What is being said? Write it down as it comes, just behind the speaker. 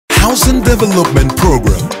Housing Development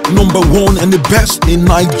Program, #1 and the best in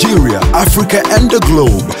Nigeria, Africa and the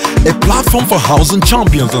globe. A platform for housing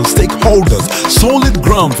champions and stakeholders, solid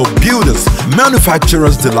ground for builders,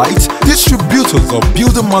 manufacturers delight, distributors of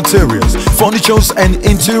building materials, furnitures and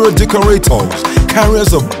interior decorators,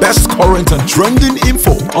 carriers of best current and trending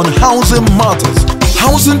info on housing matters.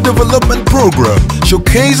 Housing Development Program,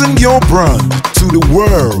 showcasing your brand to the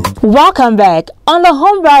world. Welcome back. On the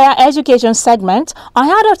home buyer education segment, I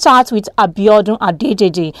had a chat with Abiodun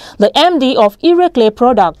Adedeji, the MD of Ire Clay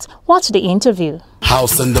Products. Watch the interview.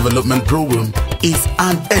 Housing Development Program is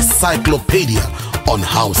an encyclopedia on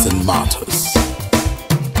housing matters.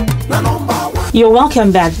 You're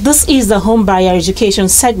welcome back. This is the home buyer education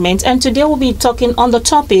segment, and today we'll be talking on the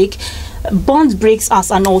topic bond bricks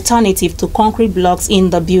as an alternative to concrete blocks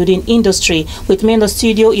in the building industry. With me in the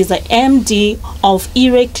studio is the MD of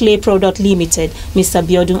Ire Clay Product Limited, Mr.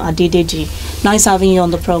 Abiodun Adedeji. Nice having you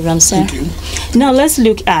on the program, sir. Thank you. Now let's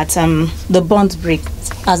look at the bond bricks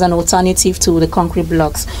as an alternative to the concrete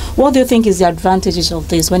blocks. What do you think is the advantages of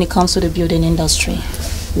this when it comes to the building industry?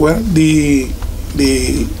 Well, the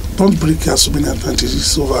bond brick has so many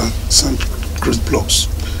advantages over sandcrete blocks.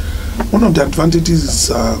 One of the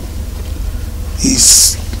advantages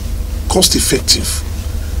is cost effective,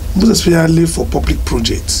 most especially for public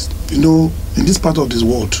projects. You know, in this part of this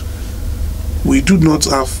world, we do not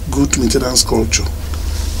have good maintenance culture,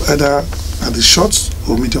 either at the short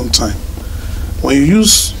or medium time. When you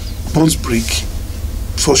use bond brick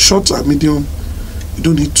for short and medium, you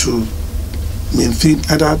don't need to maintain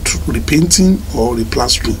either repainting or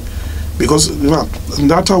replastering, because in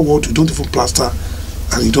the outer world you don't even plaster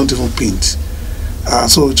and you don't even paint.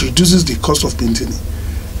 So it reduces the cost of maintaining.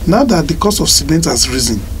 Now that the cost of cement has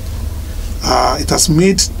risen, it has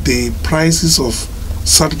made the prices of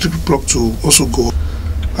sandcrete block to also go up.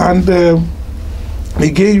 And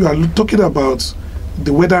again, you are talking about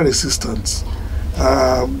the weather resistance.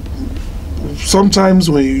 Sometimes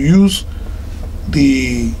when you use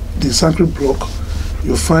the sandcrete block,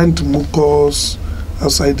 you find mucus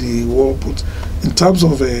outside the wall. But in terms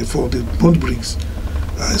of for the bond bricks,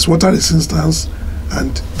 it's water resistance.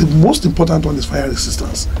 And the most important one is fire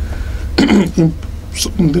resistance.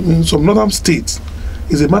 in some northern states,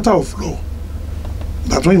 it's a matter of law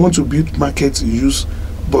that when you want to build markets, you use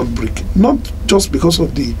bond brick. Not just because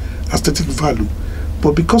of the aesthetic value,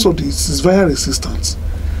 but because of the fire resistance.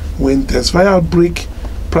 When there's fire outbreak,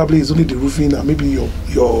 probably it's only the roofing and maybe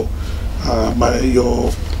your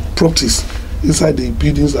properties inside the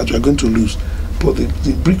buildings that you are going to lose. But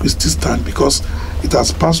the brick will still stand because it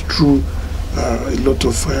has passed through a lot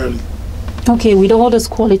of firing. Okay, with all those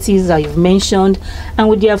qualities that you've mentioned and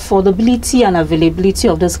with the affordability and availability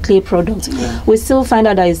of this clay product, we still find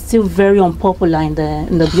out that it's still very unpopular in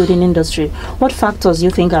the building industry. What factors do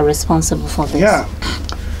you think are responsible for this? Yeah,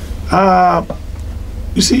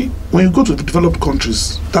 you see, when you go to the developed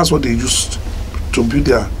countries, that's what they use to build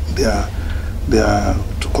to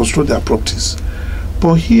construct their properties.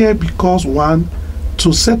 But here, because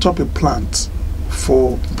to set up a plant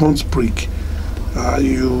for bond brick,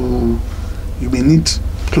 you may need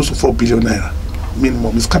close to 4 billion naira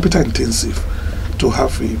minimum. It's capital intensive to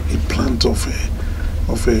have a plant of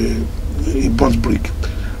a bond brick,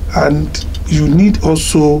 and you need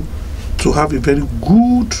also to have a very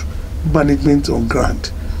good management on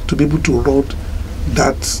ground to be able to run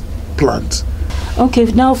that plant. Okay,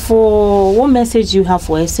 now for what message you have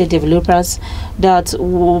for estate developers that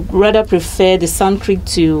would rather prefer the sandcrete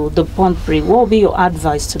to the bond brick, what will be your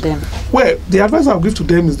advice to them? Well, the advice I'll give to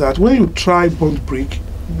them is that when you try bond brick,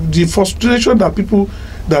 the frustration that people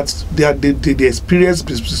they experience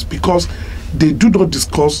is because they do not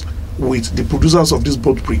discuss with the producers of this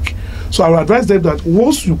bond brick. So I will advise them that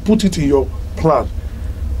once you put it in your plan,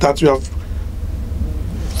 that you have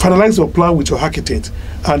finalized your plan with your architect,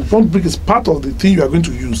 and bond brick is part of the thing you are going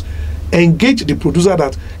to use, engage the producer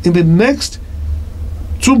that in the next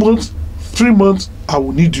 2 months, 3 months, I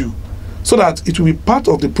will need you, so that it will be part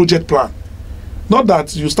of the project plan. Not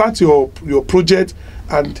that you start your project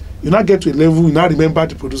and you now get to a level, you now remember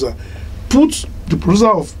the producer. Put the producer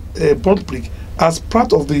of bond brick as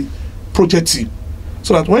part of the project team,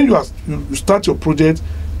 so that when you start your project,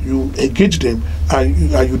 you engage them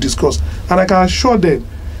and you discuss. And I can assure them,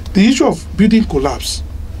 the issue of building collapse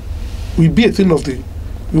will be a thing of you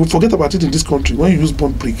will forget about it in this country when you use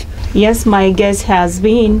bond brick. Yes, my guest has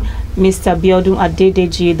been Mr. Abiodun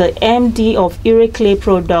Adedeji, the MD of Ire Clay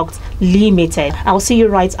Products Limited. I'll see you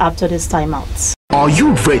right after this time out. Are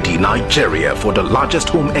you ready, Nigeria, for the largest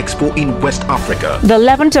home expo in West Africa? The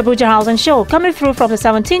 11th Abuja Housing Show, coming through from the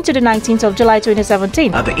 17th to the 19th of July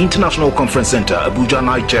 2017. At the International Conference Center, Abuja,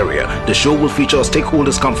 Nigeria, the show will feature a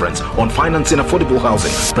stakeholders conference on financing affordable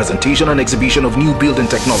housing, presentation and exhibition of new building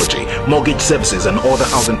technology, mortgage services and other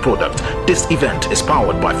housing products. This event is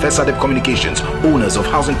powered by FESADEP Communications, owners of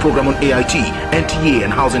Housing Program on AIT, NTA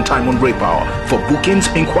and Housing Time on Raypower. For bookings,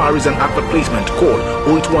 inquiries and advert placement, call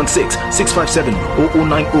 0816-657-0090 or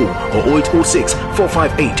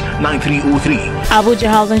 0806-458-9303. Abuja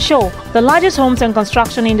Housing Show, the largest homes and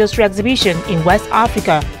construction industry exhibition in West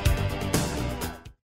Africa.